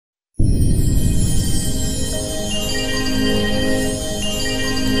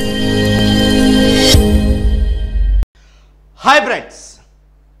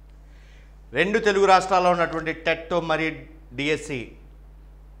రెండు తెలుగు రాష్ట్రాల్లో ఉన్నటువంటి టెట్ మరియు డిఎస్సి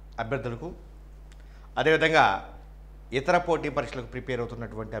అభ్యర్థులకు అదేవిధంగా ఇతర పోటీ పరీక్షలకు ప్రిపేర్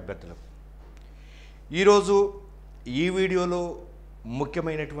అవుతున్నటువంటి అభ్యర్థులకు ఈరోజు ఈ వీడియోలో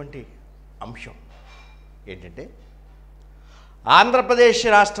ముఖ్యమైనటువంటి అంశం ఏంటంటే ఆంధ్రప్రదేశ్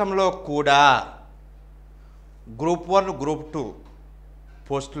రాష్ట్రంలో కూడా గ్రూప్ 1 గ్రూప్ 2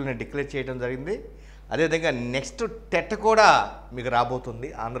 పోస్టులను డిక్లేర్ చేయడం జరిగింది. అదేవిధంగా నెక్స్ట్ టెట్ కూడా మీకు రాబోతుంది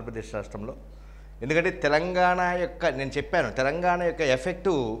ఆంధ్రప్రదేశ్ రాష్ట్రంలో. ఎందుకంటే తెలంగాణ యొక్క నేను చెప్పాను తెలంగాణ యొక్క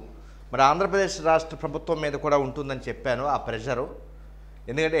ఎఫెక్టు మరి ఆంధ్రప్రదేశ్ రాష్ట్ర ప్రభుత్వం మీద కూడా ఉంటుందని చెప్పాను. ఆ ప్రెషరు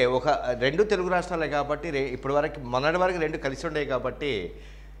ఎందుకంటే రెండు తెలుగు రాష్ట్రాలే కాబట్టి ఇప్పటి వరకు మొన్నటి వరకు రెండు కలిసి ఉండేవి కాబట్టి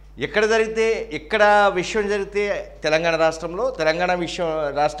ఎక్కడ జరిగితే ఇక్కడ విషయం జరిగితే తెలంగాణ రాష్ట్రంలో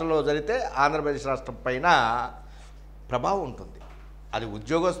రాష్ట్రంలో జరిగితే ఆంధ్రప్రదేశ్ రాష్ట్రం పైన ప్రభావం ఉంటుంది. అది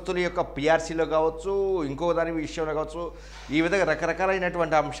ఉద్యోగస్తుల యొక్క పిఆర్సీలో కావచ్చు, ఇంకో దాని విషయంలో కావచ్చు, ఈ విధంగా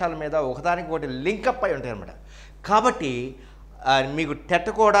రకరకాలైనటువంటి అంశాల మీద ఒకదానికి ఒకటి లింకప్ అయి ఉంటాయి అన్నమాట. కాబట్టి మీకు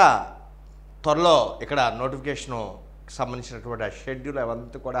టెట్ కూడా త్వరలో ఇక్కడ నోటిఫికేషను సంబంధించినటువంటి షెడ్యూల్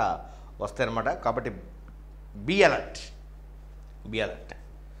అవంతా కూడా వస్తాయన్నమాట. కాబట్టి బీ అలర్ట్.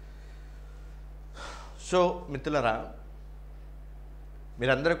 సో మిత్రులారా,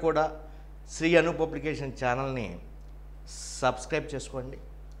 మీరందరూ కూడా శ్రీ అను పబ్లికేషన్ ఛానల్ని సబ్స్క్రైబ్ చేసుకోండి.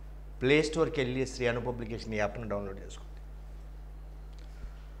 ప్లే స్టోర్కి వెళ్ళి శ్రీ అను పబ్లికేషన్ యాప్ని డౌన్లోడ్ చేసుకోండి.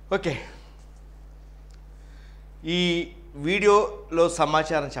 ఓకే, ఈ వీడియోలో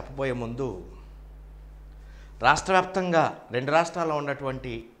సమాచారం చెప్పబోయే ముందు రాష్ట్ర వ్యాప్తంగా రెండు రాష్ట్రాల్లో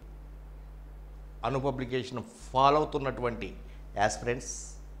ఉన్నటువంటి అను పబ్లికేషన్ ఫాలో అవుతున్నటువంటి యాస్పిరెంట్స్,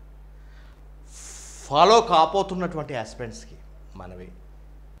 ఫాలో కాపోతున్నటువంటి యాస్పిరెంట్స్కి మనవి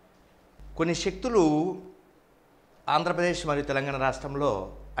కొన్ని శక్తులు ఆంధ్రప్రదేశ్ మరియు తెలంగాణ రాష్ట్రంలో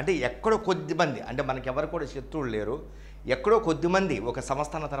అంటే ఎక్కడో కొద్దిమంది, అంటే మనకెవరు కూడా శత్రువులు లేరు, ఎక్కడో కొద్దిమంది ఒక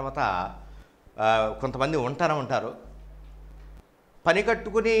సంస్థాన తర్వాత కొంతమంది ఉంటారు పని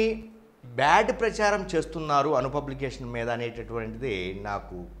కట్టుకుని బ్యాడ్ ప్రచారం చేస్తున్నారు అను పబ్లికేషన్ మీద అనేటటువంటిది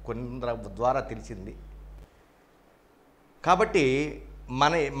నాకు కొందరి ద్వారా తెలిసింది. కాబట్టి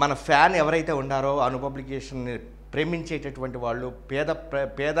మన ఫ్యాన్ ఎవరైతే ఉన్నారో అను పబ్లికేషన్ని ప్రేమించేటటువంటి వాళ్ళు,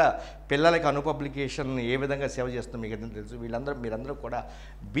 పేద పిల్లలకి అను పబ్లికేషన్ ఏ విధంగా సేవ చేస్తుందో మీకు ఏదైనా తెలుసు. మీరందరూ కూడా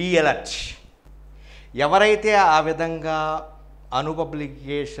బీ అలర్ట్. ఎవరైతే ఆ విధంగా అను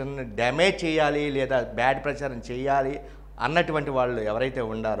పబ్లికేషన్ డ్యామేజ్ చేయాలి లేదా బ్యాడ్ ప్రచారం చేయాలి అన్నటువంటి వాళ్ళు ఎవరైతే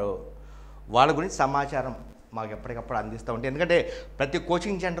ఉన్నారో వాళ్ళ గురించి సమాచారం మాకు ఎప్పటికప్పుడు అందిస్తూ ఉంటాయి. ఎందుకంటే ప్రతి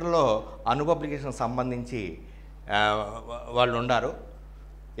కోచింగ్ సెంటర్లో అను పబ్లికేషన్ సంబంధించి వాళ్ళు ఉన్నారు,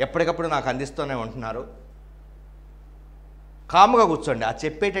 ఎప్పటికప్పుడు నాకు అందిస్తూనే ఉంటున్నారు. కాముగా కూర్చోండి, ఆ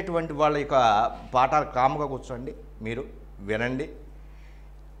చెప్పేటటువంటి వాళ్ళ యొక్క పాఠాలు కాముగా కూర్చోండి, మీరు వినండి.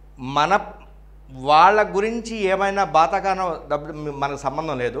 వాళ్ళ గురించి ఏమైనా బాతకానం మనకు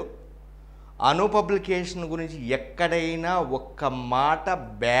సంబంధం లేదు. అను పబ్లికేషన్ గురించి ఎక్కడైనా ఒక్క మాట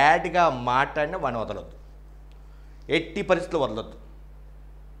బ్యాడ్గా మాట్లాడినా వాడిని వదలొద్దు, ఎట్టి పరిస్థితుల్లో వదలొద్దు.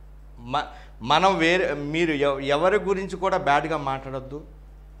 మీరు ఎవరి గురించి కూడా బ్యాడ్గా మాట్లాడొద్దు.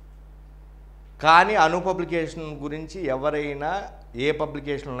 కానీ అను పబ్లికేషన్ గురించి ఎవరైనా ఏ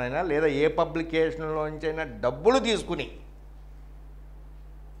పబ్లికేషన్లో అయినా లేదా ఏ పబ్లికేషన్లో నుంచి అయినా డబ్బులు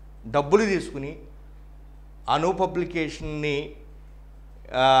తీసుకుని అను పబ్లికేషన్ని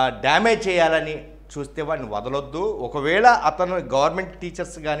డ్యామేజ్ చేయాలని చూస్తే వాడిని వదలొద్దు. ఒకవేళ అతను గవర్నమెంట్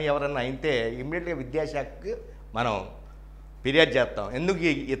టీచర్స్ కానీ ఎవరన్నా అయితే ఇమ్మీడియట్గా విద్యాశాఖకి మనం ఫిర్యాదు చేస్తాం. ఎందుకు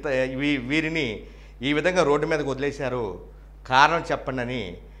వీరిని ఈ విధంగా రోడ్డు మీదకి వదిలేశారు, కారణం చెప్పండి అని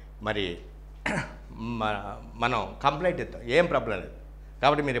మరి మనం కంప్లైంట్ ఇద్దాం, ఏం ప్రాబ్లం లేదు.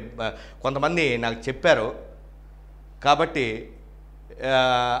 కాబట్టి మీరు కొంతమంది నాకు చెప్పారు కాబట్టి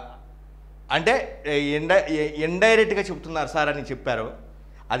అంటే ఇండైరెక్ట్గా చెప్తున్నారు సార్ అని చెప్పారు.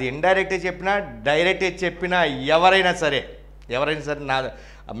 అది ఇండైరెక్ట్గా చెప్పినా డైరెక్ట్గా చెప్పినా ఎవరైనా సరే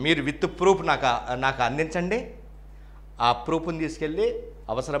మీరు విత్ ప్రూఫ్ నాకు అందించండి. ఆ ప్రూఫ్ని తీసుకెళ్ళి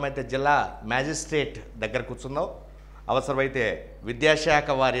అవసరమైతే జిల్లా మ్యాజిస్ట్రేట్ దగ్గర కూర్చుందాం, అవసరమైతే విద్యాశాఖ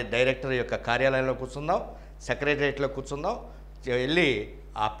వారి డైరెక్టర్ యొక్క కార్యాలయంలో కూర్చుందాం, సెక్రటరియట్లో కూర్చుందాం, వెళ్ళి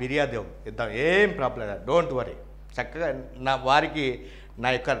ఆ ఫిర్యాదు ఇద్దాం, ఏం ప్రాబ్లం లేదు. Don't worry. చక్కగా వారికి నా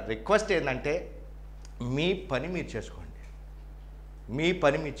యొక్క రిక్వెస్ట్ ఏంటంటే మీ పని మీరు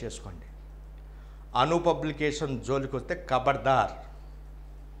చేసుకోండి. అను పబ్లికేషన్ జోలికి వస్తే ఖబర్దార్.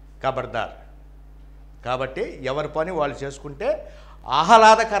 కాబట్టి ఎవరి పని వాళ్ళు చేసుకుంటే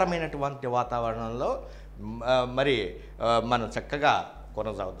ఆహ్లాదకరమైనటువంటి వాతావరణంలో మరి మనం చక్కగా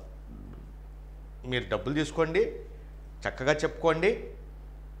కొనసాగుదాం. మీరు డబ్బులు తీసుకోండి, చక్కగా చెప్పుకోండి,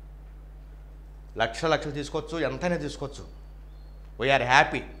 లక్షలు తీసుకోవచ్చు, ఎంతైనా తీసుకోవచ్చు, వీఆర్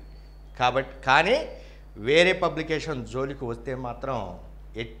హ్యాపీ. కాబట్టి కానీ వేరే పబ్లికేషన్ జోలికి వస్తే మాత్రం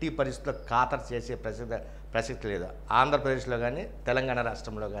ఎట్టి పరిస్థితుల్లో ఖాతరు చేసే ప్రసక్తి లేదు. ఆంధ్రప్రదేశ్లో కానీ తెలంగాణ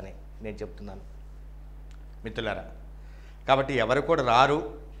రాష్ట్రంలో కానీ నేను చెప్తున్నాను మిత్రులారా. కాబట్టి ఎవరు కూడా రారు,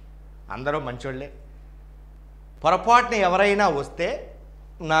 అందరూ మంచోళ్ళే. పొరపాటున ఎవరైనా వస్తే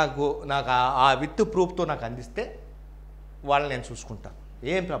నాకు ఆ విత్ ప్రూఫ్తో నాకు అందిస్తే వాళ్ళని నేను చూసుకుంటాను,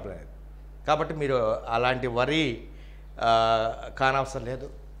 ఏం ప్రాబ్లం లేదు. కాబట్టి మీరు అలాంటి వరి కానవసరం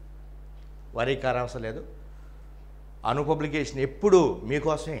లేదు. అను పబ్లికేషన్ ఎప్పుడు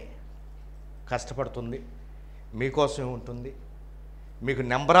మీకోసమే కష్టపడుతుంది, మీకోసమే ఉంటుంది. మీకు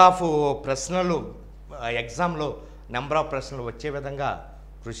నెంబర్ ఆఫ్ ప్రశ్నలు ఎగ్జామ్లో నెంబర్ ఆఫ్ ప్రశ్నలు వచ్చే విధంగా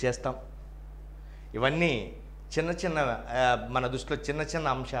కృషి చేస్తాం. ఇవన్నీ చిన్న మన దృష్టిలో చిన్న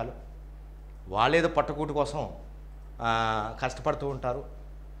అంశాలు. వాళ్ళేదో పట్టుకూటు కోసం కష్టపడుతూ ఉంటారు.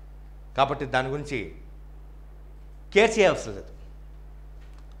 కాబట్టి దాని గురించి కేర్ చేయవలసిన లేదు.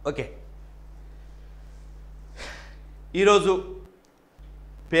 ఓకే, ఈరోజు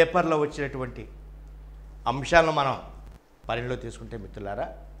పేపర్లో వచ్చినటువంటి అంశాలను మనం పరిగణలో తీసుకుంటే మిత్రులారా,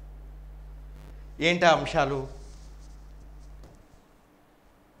 ఏంటి ఆ అంశాలు?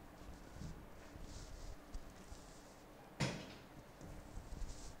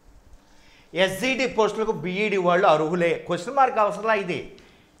 ఎస్జిటి పోస్టులకు బీఈడి వాళ్ళు అర్హులే. క్వశ్చన్ మార్క్ అవసరంలా, ఇది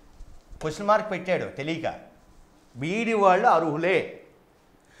క్వశ్చన్ మార్క్ పెట్టాడు తెలియక. బీఈడి వాళ్ళు అర్హులే.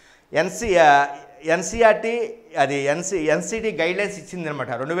 ఎన్సీఆర్టీ అది ఎన్సిటి గైడ్లైన్స్ ఇచ్చిందనమాట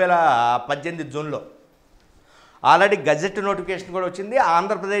 2018 జూన్లో. ఆల్రెడీ గజెట్ నోటిఫికేషన్ కూడా వచ్చింది.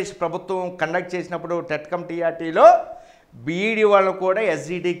 ఆంధ్రప్రదేశ్ ప్రభుత్వం కండక్ట్ చేసినప్పుడు టెట్కమ్ టీఆర్టీలో బీఈడి వాళ్ళు కూడా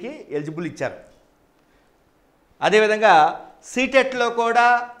ఎస్జిటికి ఎలిజిబుల్ ఇచ్చారు. అదేవిధంగా సీటెట్లో కూడా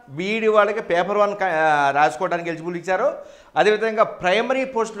బీఈడి వాళ్ళకి పేపర్ 1 రాసుకోవడానికి ఎలిజిబుల్ ఇచ్చారు. అదేవిధంగా ప్రైమరీ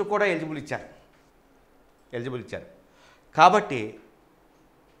పోస్టులు కూడా ఎలిజిబుల్ ఇచ్చారు. కాబట్టి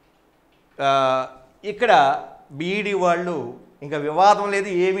ఇక్కడ బీఈడి వాళ్ళు ఇంకా వివాదం లేదు,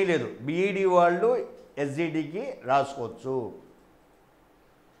 ఏమీ లేదు. బీఈడి వాళ్ళు ఎస్జిటికి రాసుకోవచ్చు.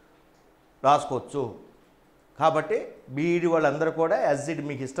 కాబట్టి బీఈడి వాళ్ళందరూ కూడా ఎస్జిటి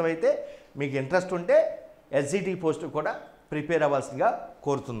మీకు ఇష్టమైతే, మీకు ఇంట్రెస్ట్ ఉంటే ఎస్జిటి పోస్టు కూడా ప్రిపేర్ అవ్వాల్సిందిగా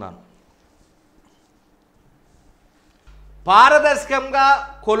కోరుతున్నాను. పారదర్శకంగా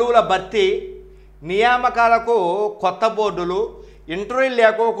కొలువుల భర్తీ, నియామకాలకు కొత్త బోర్డులు, ఇంటర్వ్యూ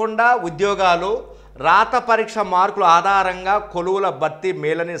లేకోకుండా ఉద్యోగాలు, రాత పరీక్ష మార్కుల ఆధారంగా కొలువుల భర్తీ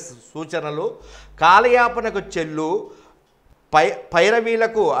మేలని సూచనలు, కాలయాపనకు చెల్లు,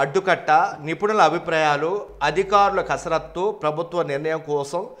 పైరవీలకు అడ్డుకట్ట, నిపుణుల అభిప్రాయాలు, అధికారుల కసరత్తు, ప్రభుత్వ నిర్ణయం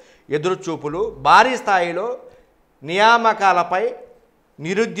కోసం ఎదురుచూపులు, భారీ స్థాయిలో నియామకాలపై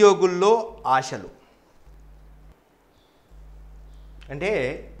నిరుద్యోగుల్లో ఆశలు. అంటే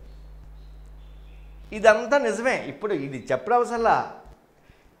ఇదంతా నిజమే. ఇప్పుడు ఇది చెప్పనవసరంలా,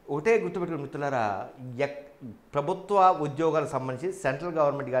 ఒకటే గుర్తుపెట్టుకుని మిత్రులారా, ప్రభుత్వ ఉద్యోగాలకు సంబంధించి సెంట్రల్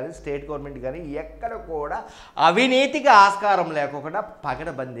గవర్నమెంట్ కానీ స్టేట్ గవర్నమెంట్ కానీ ఎక్కడ కూడా అవినీతికి ఆస్కారం లేకుండా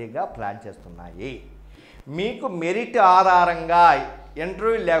పకడ్బందీగా ప్లాన్ చేస్తున్నాయి. మీకు మెరిట్ ఆధారంగా,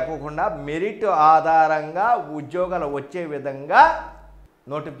 ఇంటర్వ్యూ లేకోకుండా మెరిట్ ఆధారంగా ఉద్యోగాలు వచ్చే విధంగా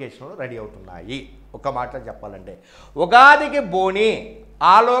నోటిఫికేషన్లు రెడీ అవుతున్నాయి. ఒక మాటలో చెప్పాలంటే ఉగాదికి బోని,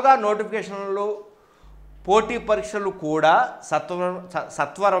 ఆలోగా నోటిఫికేషన్లు, పోటీ పరీక్షలు కూడా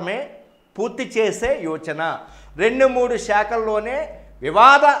సత్వరమే పూర్తి చేసే యోచన. 2-3 శాఖల్లోనే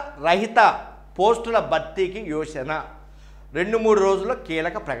వివాద రహిత పోస్టుల భర్తీకి యోచన. 2-3 రోజుల్లో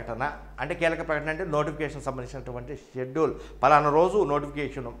కీలక ప్రకటన. అంటే కీలక ప్రకటన అంటే నోటిఫికేషన్ సంబంధించినటువంటి షెడ్యూల్, పలానా రోజు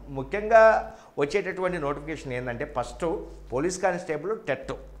నోటిఫికేషన్. ముఖ్యంగా వచ్చేటటువంటి నోటిఫికేషన్ ఏంటంటే ఫస్ట్ పోలీస్ కానిస్టేబుల్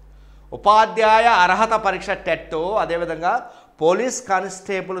టెట్, ఉపాధ్యాయ అర్హత పరీక్ష టెట్, అదేవిధంగా పోలీస్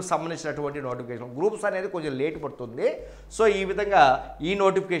కానిస్టేబుల్ సంబంధించినటువంటి నోటిఫికేషన్. గ్రూప్స్ అనేది కొంచెం లేట్ పడుతుంది. సో ఈ విధంగా ఈ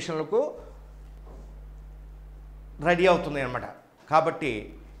నోటిఫికేషన్లకు రెడీ అవుతుంది అన్నమాట. కాబట్టి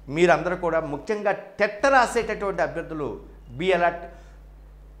మీరందరూ కూడా ముఖ్యంగా టెట్ రాసేటటువంటి అభ్యర్థులు బి అలర్ట్.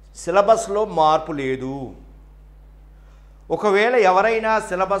 సిలబస్లో మార్పు లేదు. ఒకవేళ ఎవరైనా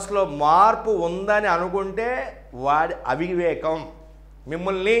సిలబస్లో మార్పు ఉందని అనుకుంటే వాడి అవివేకం,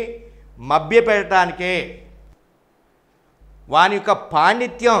 మిమ్మల్ని మభ్యపెట్టడానికే, వాని యొక్క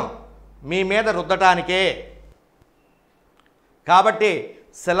పాండిత్యం మీ మీద రుద్దటానికే. కాబట్టి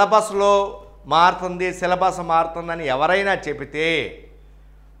సిలబస్లో సిలబస్ మారుతుందని ఎవరైనా చెబితే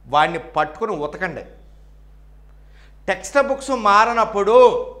వాడిని పట్టుకుని ఉతకండి. టెక్స్ట్ బుక్స్ మారినప్పుడు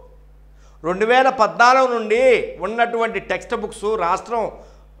 2014 నుండి ఉన్నటువంటి టెక్స్ట్ బుక్స్, రాష్ట్రం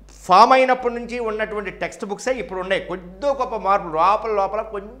ఫామ్ అయినప్పటి నుంచి ఉన్నటువంటి టెక్స్ట్ బుక్సే ఇప్పుడు ఉన్నాయి. కొద్ది గొప్ప మార్పులు, లోపల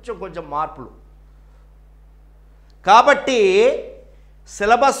కొంచెం మార్పులు. కాబట్టి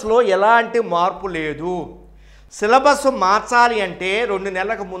సిలబస్లో ఎలాంటి మార్పు లేదు. సిలబస్ మార్చాలి అంటే 2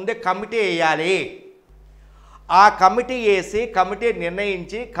 నెలలకు ముందే కమిటీ వేయాలి. ఆ కమిటీ వేసి కమిటీ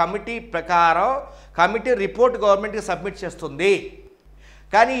నిర్ణయించి కమిటీ ప్రకారం కమిటీ రిపోర్ట్ గవర్నమెంట్కి సబ్మిట్ చేస్తుంది.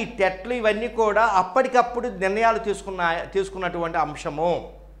 కానీ ఈ టెట్లు ఇవన్నీ కూడా అప్పటికప్పుడు నిర్ణయాలు తీసుకున్నటువంటి అంశము.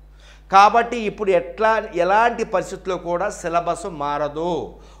 కాబట్టి ఇప్పుడు ఎలాంటి పరిస్థితుల్లో కూడా సిలబస్ మారదు.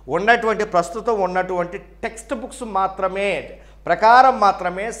 ప్రస్తుతం ఉన్నటువంటి టెక్స్ట్ బుక్స్ ప్రకారం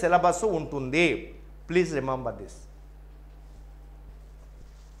మాత్రమే సిలబస్ ఉంటుంది. Please remember this.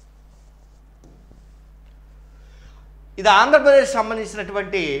 ఇది ఆంధ్రప్రదేశ్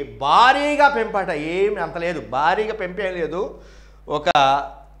సంబంధించినటువంటి భారీగా పెంపాట. ఏమి అంత లేదు, భారీగా పెంపేం లేదు. ఒక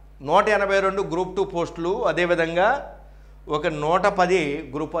 182 గ్రూప్ 2 పోస్టులు, అదేవిధంగా ఒక 110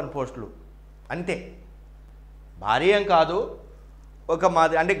 గ్రూప్ 1 పోస్టులు, అంతే. భారీ ఏం కాదు. ఒక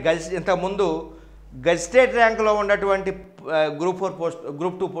మాది అంటే ఇంతకుముందు గజిస్ట్రేట్ ర్యాంకులో ఉన్నటువంటి గ్రూప్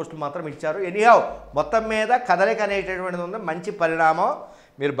 2 పోస్టులు మాత్రం ఇచ్చారు. ఎనీహౌ మొత్తం మీద కదలిక అనేటటువంటిది ఉంది. మంచి పరిణామం.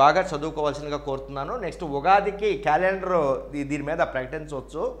 మీరు బాగా చదువుకోవాల్సిందిగా కోరుతున్నాను. నెక్స్ట్ ఉగాదికి క్యాలెండర్ దీని మీద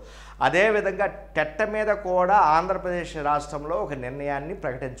ప్రకటించవచ్చు. అదేవిధంగా టెట్ మీద కూడా ఆంధ్రప్రదేశ్ రాష్ట్రంలో ఒక నిర్ణయాన్ని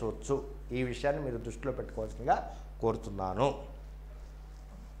ప్రకటించవచ్చు. ఈ విషయాన్ని మీరు దృష్టిలో పెట్టుకోవాల్సిందిగా కోరుతున్నాను.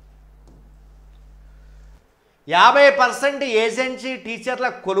 50% ఏజెన్సీ టీచర్ల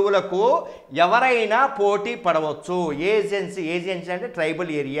కొలువులకు ఎవరైనా పోటీ పడవచ్చు. ఏజెన్సీ అంటే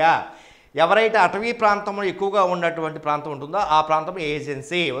ట్రైబల్ ఏరియా. ఎవరైతే అటవీ ప్రాంతంలో ఎక్కువగా ఉన్నటువంటి ప్రాంతం ఉంటుందో ఆ ప్రాంతం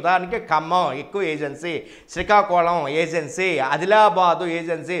ఏజెన్సీ. ఉదాహరణకి ఖమ్మం ఎక్కువ agency, Srikakulam agency, Adilabad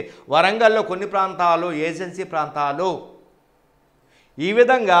agency, వరంగల్లో కొన్ని ప్రాంతాలు ఏజెన్సీ ప్రాంతాలు, ఈ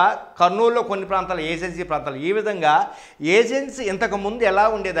విధంగా కర్నూలులో కొన్ని ప్రాంతాలు ఏజెన్సీ ప్రాంతాలు. ఈ విధంగా ఏజెన్సీ ఇంతకుముందు ఎలా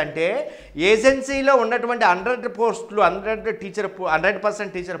ఉండేదంటే ఏజెన్సీలో ఉన్నటువంటి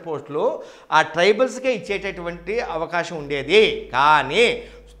 100% టీచర్ పోస్టులు ఆ ట్రైబల్స్కే ఇచ్చేటటువంటి అవకాశం ఉండేది. కానీ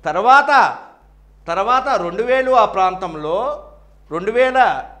తర్వాత 2000 ఆ ప్రాంతంలో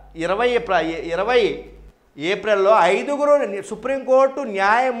 2020 ఏప్రిల్లో 5 సుప్రీంకోర్టు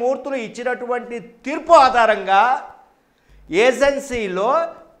న్యాయమూర్తులు ఇచ్చినటువంటి తీర్పు ఆధారంగా ఏజెన్సీలో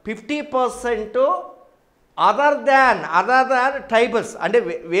 50% అదర్ దాన్ ట్రైబల్స్ అంటే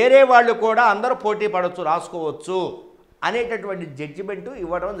వేరే వాళ్ళు కూడా అందరూ పోటీ పడవచ్చు, రాసుకోవచ్చు అనేటటువంటి జడ్జిమెంట్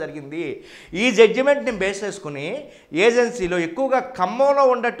ఇవ్వడం జరిగింది. ఈ జడ్జిమెంట్ని బేస్ చేసుకుని ఏజెన్సీలో ఎక్కువగా ఖమ్మంలో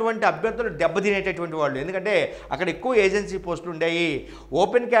ఉన్నటువంటి అభ్యర్థులు దెబ్బతినేటటువంటి వాళ్ళు. ఎందుకంటే అక్కడ ఎక్కువ ఏజెన్సీ పోస్టులు ఉండేవి.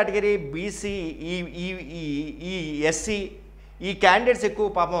 ఓపెన్ కేటగిరీ, బీసీ, ఈ ఎస్సీ ఈ క్యాండిడేట్స్ ఎక్కువ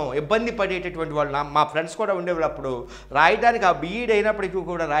పాపం ఇబ్బంది పడేటటువంటి వాళ్ళు. మా ఫ్రెండ్స్ కూడా ఉండేవాళ్ళు. అప్పుడు రాయడానికి ఆ బీఈడ్ అయినప్పటికీ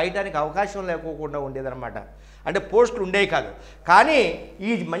కూడా రాయడానికి అవకాశం లేకోకుండా ఉండేదన్నమాట. అంటే పోస్టులు ఉండేవి కాదు. కానీ ఈ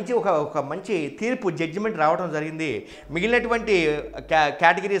ఒక మంచి తీర్పు జడ్జిమెంట్ రావడం జరిగింది. మిగిలినటువంటి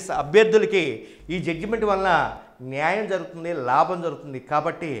కేటగిరీస్ అభ్యర్థులకి ఈ జడ్జిమెంట్ వలన న్యాయం జరుగుతుంది, లాభం జరుగుతుంది.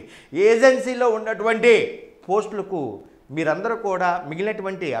 కాబట్టి ఏజెన్సీలో ఉన్నటువంటి పోస్టులకు మీరందరూ కూడా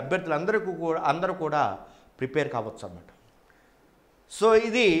మిగిలినటువంటి అందరూ కూడా ప్రిపేర్ కావచ్చు అన్నమాట. సో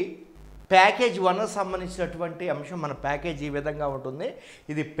ఇది ప్యాకేజ్ 1 సంబంధించినటువంటి అంశం. మన ప్యాకేజ్ ఈ విధంగా ఉంటుంది.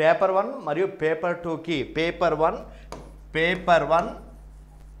 ఇది పేపర్ 1 మరియు పేపర్ 2కి పేపర్ 1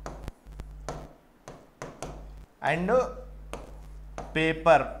 అండ్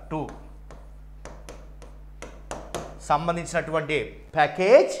పేపర్ 2 సంబంధించినటువంటి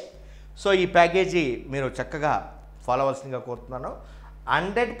ప్యాకేజ్. సో ఈ ప్యాకేజీ మీరు చక్కగా ఫాలో అవ్వాల్సిందిగా కోరుతున్నాను.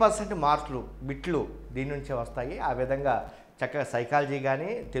 100% మార్కులు బిట్లు దీని నుంచే వస్తాయి. ఆ విధంగా చక్కగా సైకాలజీ కానీ,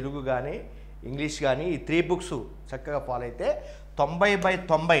 తెలుగు కానీ, ఇంగ్లీష్ కానీ ఈ 3 బుక్స్ చక్కగా ఫాలో అయితే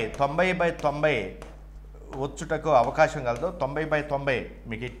 90/90 వచ్చుటకు అవకాశం కలదు. 90/90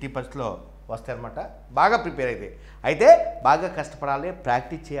 మీకు 80% వస్తాయి అన్నమాట. బాగా ప్రిపేర్ అయితే బాగా కష్టపడాలి,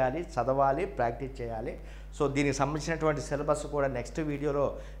 ప్రాక్టీస్ చేయాలి, చదవాలి, ప్రాక్టీస్ చేయాలి. సో దీనికి సంబంధించినటువంటి సిలబస్ కూడా నెక్స్ట్ వీడియోలో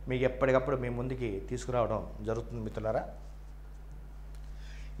మీకు ఎప్పటికప్పుడు మీ ముందుకి తీసుకురావడం జరుగుతుంది మిత్రులారా.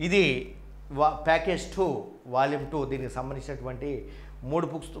 ఇది ప్యాకేజ్ 2 వాల్యూమ్ 2 దీనికి సంబంధించినటువంటి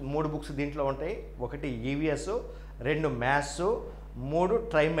 3 బుక్స్ దీంట్లో ఉంటాయి. 1 EVS, 2 maths, 3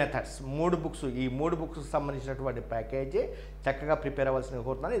 try methods. 3 books. ఈ 3 బుక్స్ సంబంధించినటువంటి ప్యాకేజీ చక్కగా ప్రిపేర్ అవ్వాల్సిందిగా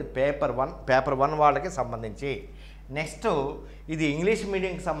కోరుతున్నాను. ఇది పేపర్ 1 వాళ్ళకి సంబంధించి. నెక్స్ట్ ఇది ఇంగ్లీష్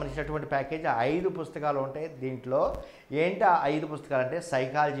మీడియంకి సంబంధించినటువంటి ప్యాకేజీ. 5 పుస్తకాలు ఉంటాయి దీంట్లో. ఏంటి ఆ 5 పుస్తకాలు అంటే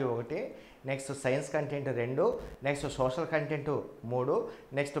psychology 1, next science content 2, next social content 3,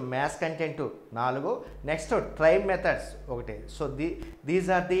 next maths content 4, next try methods 1. So these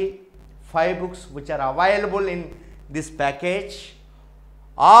are the 5 books which are available in this package.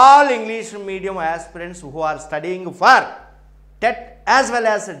 All English medium aspirants who are studying for TET as well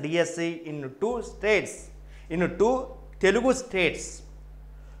as DSC in 2 states, in 2 Telugu states.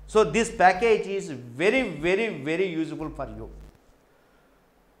 So this package is very, very, very useful for you.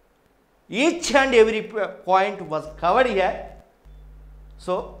 Each and every point was covered here.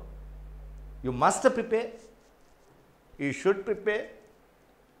 So you must prepare, you should prepare,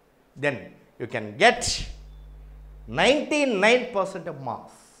 then you can get 99% of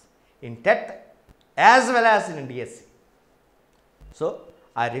marks in TET as well as in DSC. So,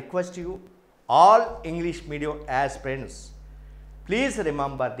 I request you, all English medium aspirants, please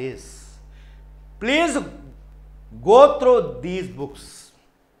remember this. Please go through these books.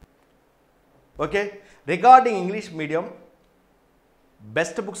 Okay? Regarding English medium,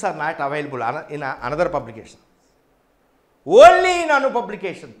 best books are not available in another publication. Only in Anu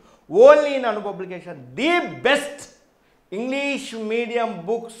publication. Only in Anu publication. The best English medium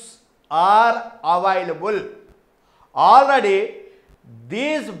books are available. Already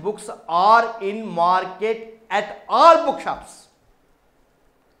these books are in market at all bookshops.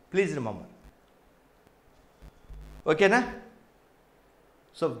 Please remember. Okay, na?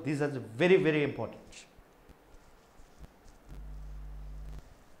 So these are very, very important.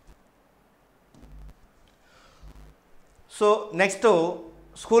 So next to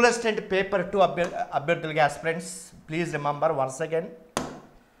school assistant paper 2 abhyarthulige aspirants, please remember once again,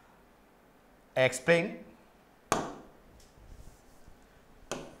 I explain.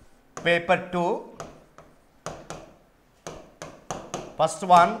 Paper 2, first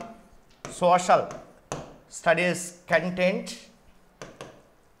one, social studies content,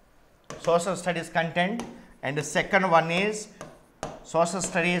 and the second one is social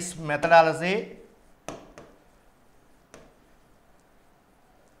studies methodology,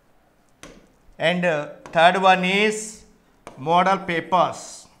 and third one is model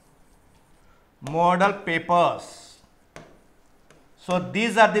papers. So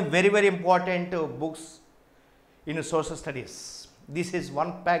these are the very, very important books in social studies. This is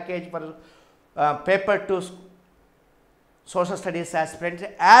one package for paper 2 social studies aspirants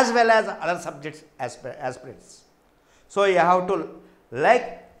as well as other subjects aspirants. So you have to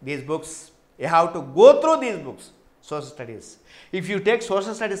like these books, you have to go through these books, social studies. If you take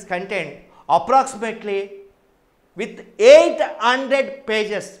social studies content, approximately with 800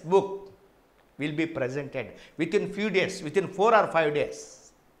 pages book will be presented within few days, within 4 or 5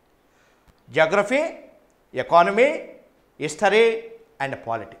 days. Geography, economy, history and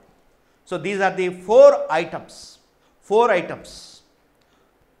polity. So these are the 4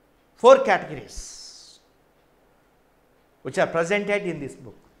 categories which are presented in this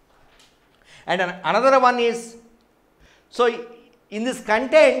book. And another one is, so in this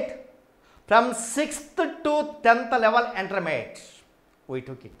content, from 6th to 10th level intermediate, we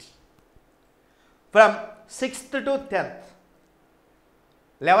took it. From 6th to 10th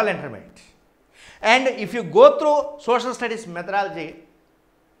level intermediate. And if you go through social studies methodology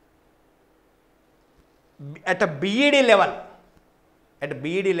at a BEd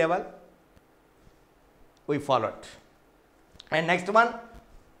level, we followed. And next one,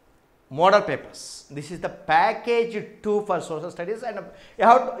 model papers. This is the package 2 for social studies, and you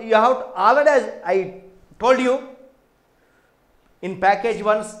have to already, as I told you, in package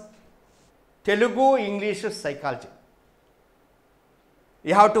 1, Telugu, English, psychology.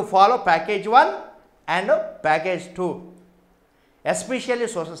 You have to follow package 1 and package 2, especially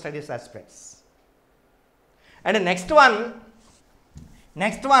social studies aspects. And next one,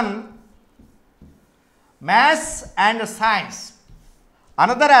 maths and science.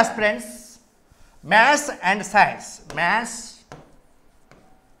 Another aspirants, maths and science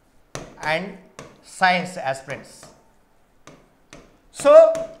aspirants.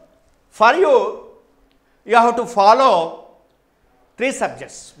 So for you have to follow 3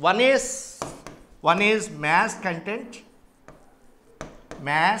 subjects. One is maths content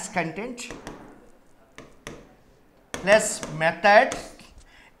plus method,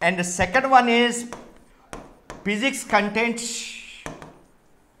 and the second one is physics content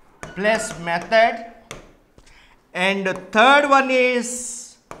plus method, and the third one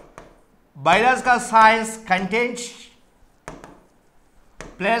is biological science content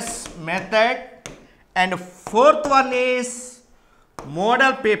plus method, and fourth one is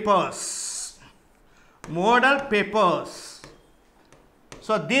model papers.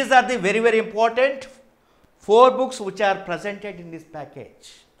 So these are the very, very important 4 books which are presented in this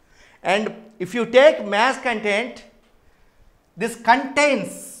package. And if you take maths content, this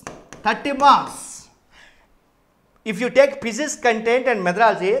contains 30 marks. If you take physics content and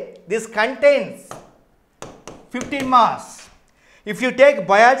methodology, this contains 15 marks. If you take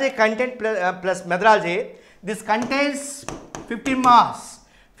biology content plus methodology, this contains 15 marks.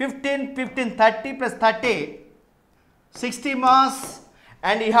 15, 30 plus 30, 60 marks,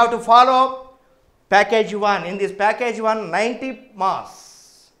 and you have to follow package 1. In this package 1, 90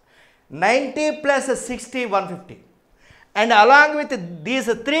 marks. 90 plus 60, 150. And along with these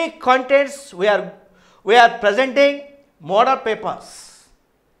 3 contents, we are presenting model papers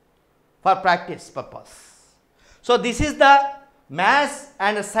for practice purpose. So this is the maths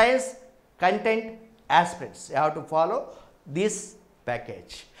and science content aspects. You have to follow this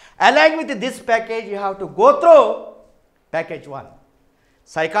package. Along with this package, you have to go through package 1.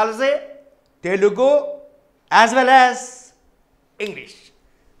 Psychology, Telugu, as well as English.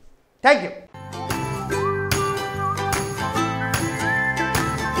 Thank you.